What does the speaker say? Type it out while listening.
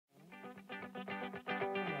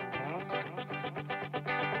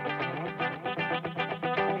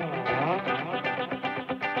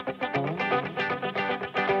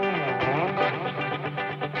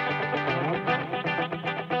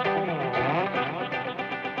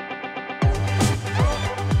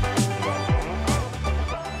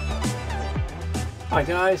Hi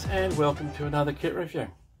guys, and welcome to another kit review.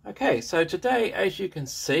 Okay, so today, as you can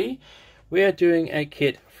see, we are doing a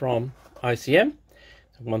kit from ICM,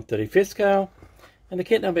 1/35th scale, and the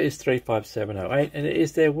kit number is 35708, and it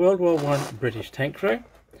is their WWI British Tank Crew.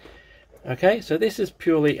 Okay, so this is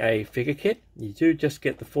purely a figure kit. You do just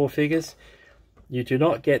get the 4 figures. You do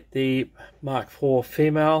not get the Mark IV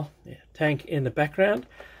female tank in the background.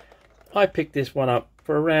 I picked this one up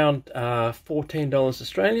for around $14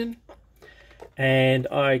 Australian. And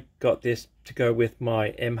I got this to go with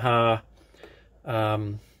my MHAR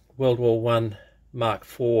World War I Mark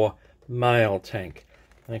IV male tank.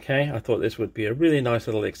 Okay, I thought this would be a really nice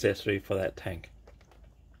little accessory for that tank.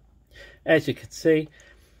 As you can see,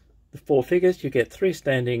 the 4 figures, you get 3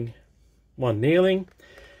 standing, 1 kneeling.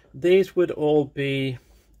 These would all be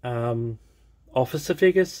officer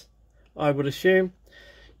figures, I would assume.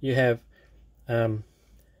 You have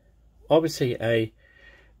obviously a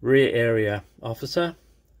rear area officer,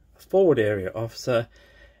 forward area officer,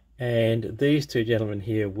 and these 2 gentlemen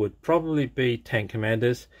here would probably be tank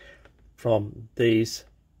commanders from these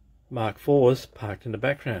Mark IVs parked in the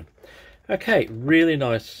background. Okay, really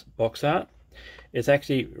nice box art. It's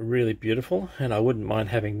actually really beautiful, and I wouldn't mind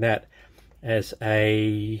having that as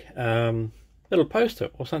a little poster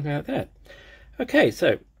or something like that. Okay,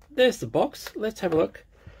 so there's the box. Let's have a look.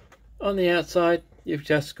 On the outside, you've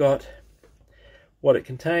just got what it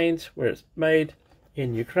contains, where it's made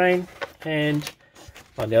in Ukraine, and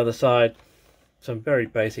on the other side some very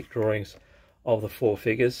basic drawings of the 4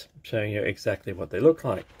 figures showing you exactly what they look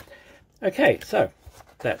like. Okay, so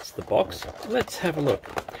that's the box. Let's have a look.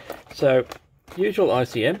 So usual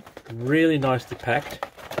ICM, really nicely packed.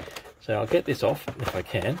 So I'll get this off if I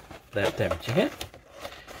can without damaging it.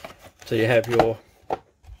 So you have your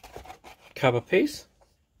cover piece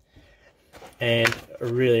and a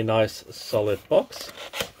really nice solid box.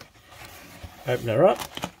 Open her up.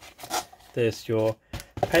 There's your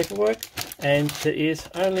paperwork, and there is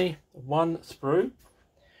only 1 sprue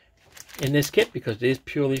in this kit because it is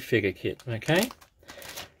purely figure kit. Okay,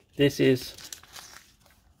 this is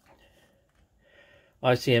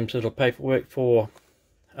ICM's little paperwork for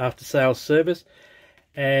after sales service,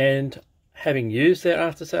 and having used their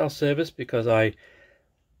after sales service, because I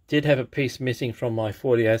did have a piece missing from my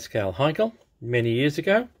 48 scale Heinkel many years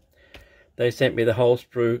ago, they sent me the whole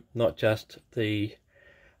sprue, not just the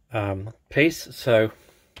piece. So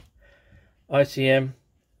ICM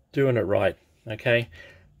doing it right. Okay,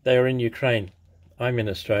 they are in Ukraine, I'm in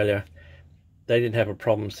Australia. They didn't have a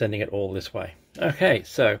problem sending it all this way. Okay,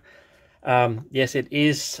 so yes, it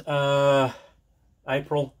is April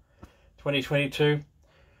 2022.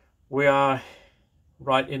 We are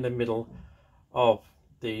right in the middle of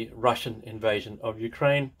the Russian invasion of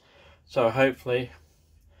Ukraine. So hopefully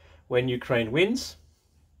when Ukraine wins,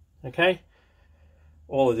 okay,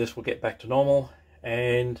 all of this will get back to normal,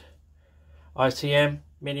 and ICM,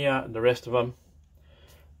 Minia, and the rest of them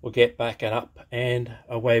will get back and up, and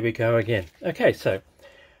away we go again. Okay, so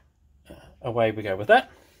away we go with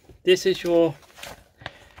that. This is your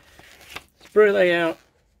sprue layout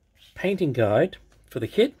painting guide for the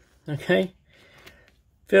kit. Okay,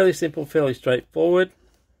 fairly simple, fairly straightforward.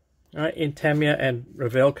 Right, in Tamiya and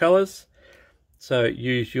Revell colors, so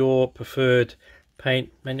use your preferred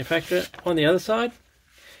paint manufacturer. On the other side,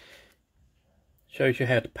 shows you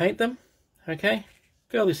how to paint them. Okay,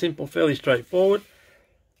 fairly simple, fairly straightforward,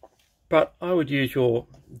 but I would use your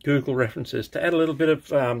Google references to add a little bit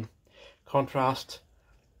of contrast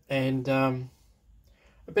and a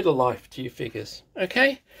bit of life to your figures.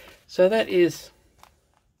 Okay, so that is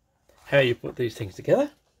how you put these things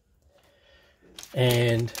together,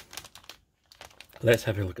 and let's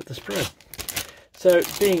have a look at the sprue. So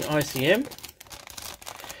being ICM,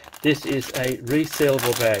 this is a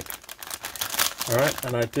resealable bag. Alright,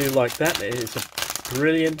 and I do like that. It is a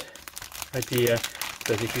brilliant idea,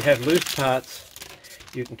 because if you have loose parts,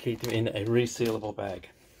 you can keep them in a resealable bag.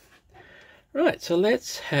 Right, so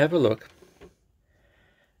let's have a look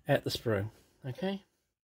at the sprue. Okay.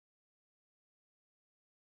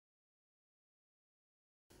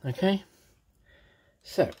 Okay.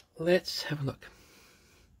 So let's have a look.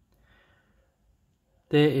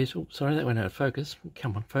 There is, oops, sorry, that went out of focus.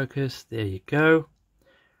 Come on, focus. There you go.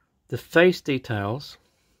 The face details,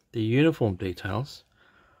 the uniform details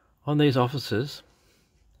on these officers.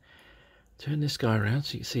 Turn this guy around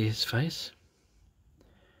so you can see his face.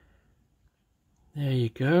 There you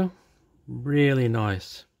go. Really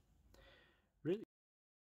nice.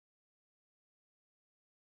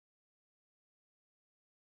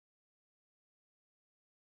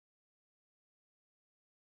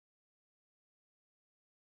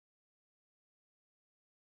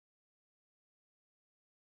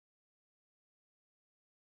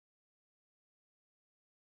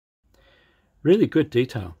 Really good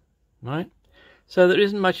detail, right? So there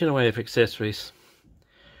isn't much in the way of accessories.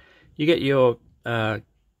 You get your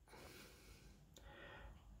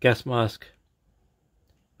gas mask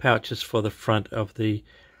pouches for the front of the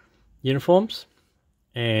uniforms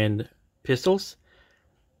and pistols,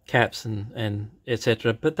 caps and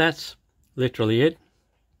etc. But that's literally it.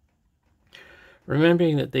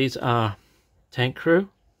 Remembering that these are tank crew.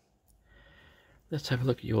 Let's have a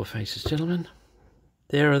look at your faces, gentlemen.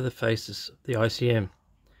 There are the faces, the ICM.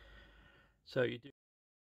 So you do.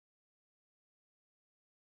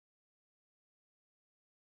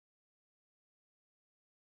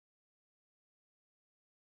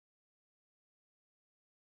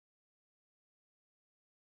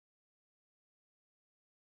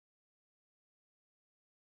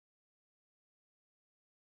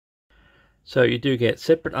 So you do get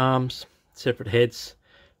separate arms, separate heads,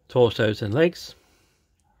 torsos and legs.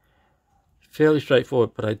 Fairly straightforward,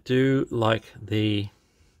 but I do like the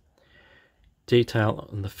detail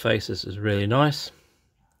on the faces is really nice.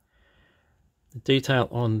 The detail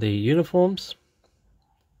on the uniforms,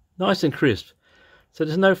 nice and crisp. So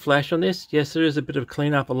there's no flash on this. Yes, there is a bit of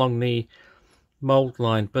cleanup along the mold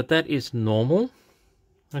line, but that is normal.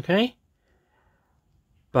 Okay.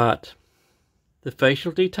 But the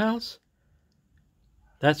facial details,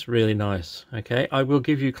 that's really nice. Okay, I will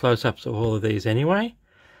give you close-ups of all of these anyway,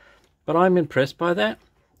 but I'm impressed by that.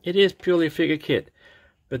 It is purely a figure kit,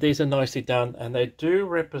 but these are nicely done, and they do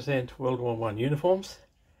represent World War I uniforms.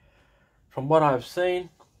 From what I've seen,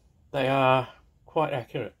 they are quite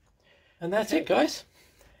accurate. And that's it, guys.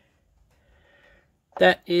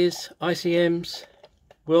 That is ICM's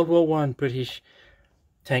World War I British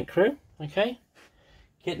Tank Crew. Okay,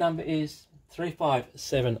 kit number is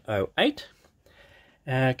 35708.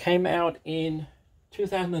 Came out in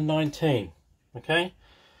 2019. Okay,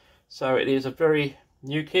 so it is a very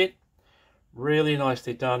new kit, really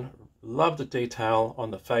nicely done. Love the detail on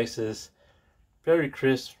the faces, very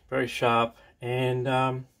crisp, very sharp, and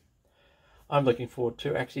I'm looking forward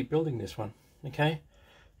to actually building this one. Okay,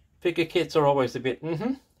 figure kits are always a bit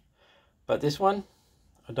but this one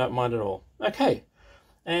I don't mind at all. Okay,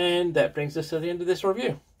 and that brings us to the end of this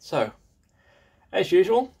review. So as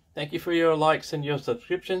usual, thank you for your likes and your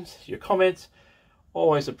subscriptions, your comments,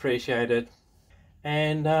 always appreciated.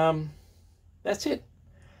 And that's it.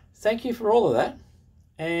 Thank you for all of that.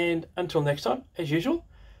 And until next time, as usual,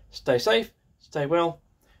 stay safe, stay well,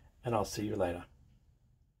 and I'll see you later.